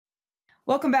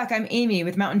Welcome back. I'm Amy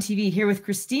with Mountain TV here with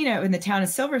Christina in the town of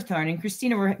Silverthorne. And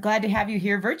Christina, we're glad to have you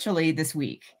here virtually this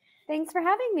week. Thanks for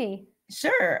having me.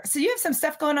 Sure. So you have some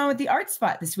stuff going on with the art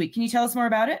spot this week. Can you tell us more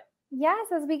about it? Yes,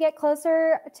 as we get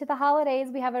closer to the holidays,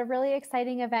 we have a really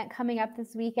exciting event coming up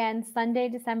this weekend, Sunday,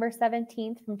 December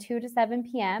 17th from 2 to 7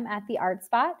 p.m. at the Art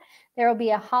Spot. There will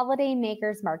be a holiday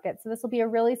makers market. So this will be a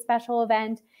really special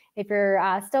event. If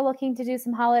you're still looking to do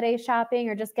some holiday shopping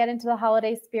or just get into the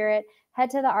holiday spirit, head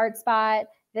to the Art Spot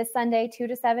this Sunday, 2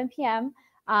 to 7 p.m.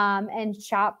 And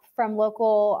shop from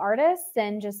local artists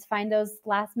and just find those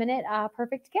last minute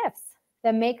perfect gifts.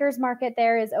 The makers market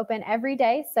there is open every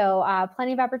day, so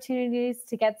plenty of opportunities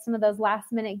to get some of those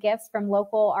last minute gifts from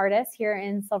local artists here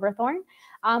in Silverthorne.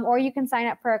 Or you can sign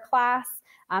up for a class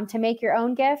to make your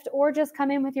own gift, or just come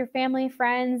in with your family,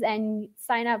 friends, and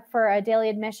sign up for a daily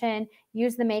admission,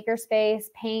 use the maker space,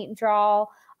 paint, draw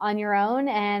on your own,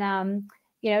 and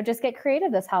just get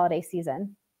creative this holiday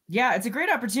season. Yeah, it's a great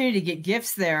opportunity to get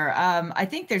gifts there. I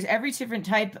think there's every different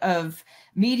type of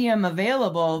medium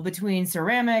available between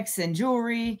ceramics and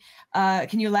jewelry.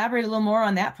 Can you elaborate a little more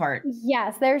on that part?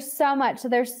 Yes, there's so much. So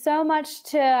there's so much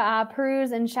to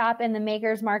peruse and shop in the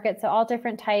makers market. So all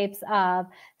different types of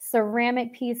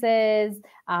ceramic pieces,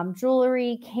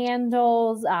 jewelry,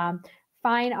 candles,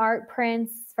 fine art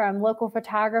prints from local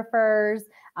photographers,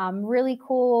 really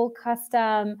cool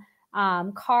custom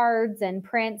cards and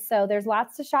prints. So there's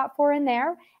lots to shop for in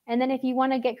there. And then if you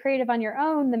want to get creative on your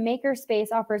own, the Makerspace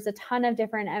offers a ton of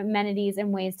different amenities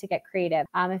and ways to get creative.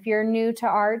 If you're new to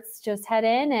arts, just head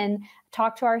in and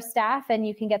talk to our staff and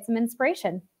you can get some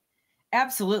inspiration.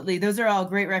 Absolutely. Those are all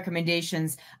great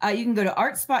recommendations. You can go to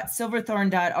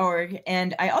artspotsilverthorne.org.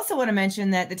 And I also want to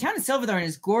mention that the town of Silverthorne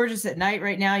is gorgeous at night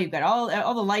right now. You've got all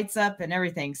the lights up and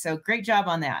everything. So great job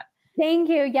on that. Thank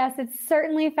you. Yes, it's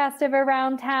certainly festive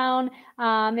around town.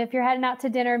 If you're heading out to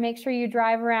dinner, make sure you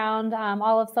drive around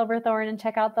all of Silverthorne and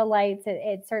check out the lights.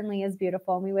 It certainly is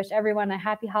beautiful. And we wish everyone a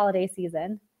happy holiday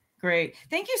season. Great.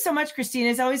 Thank you so much, Christina.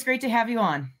 It's always great to have you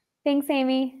on. Thanks,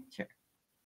 Amy. Sure.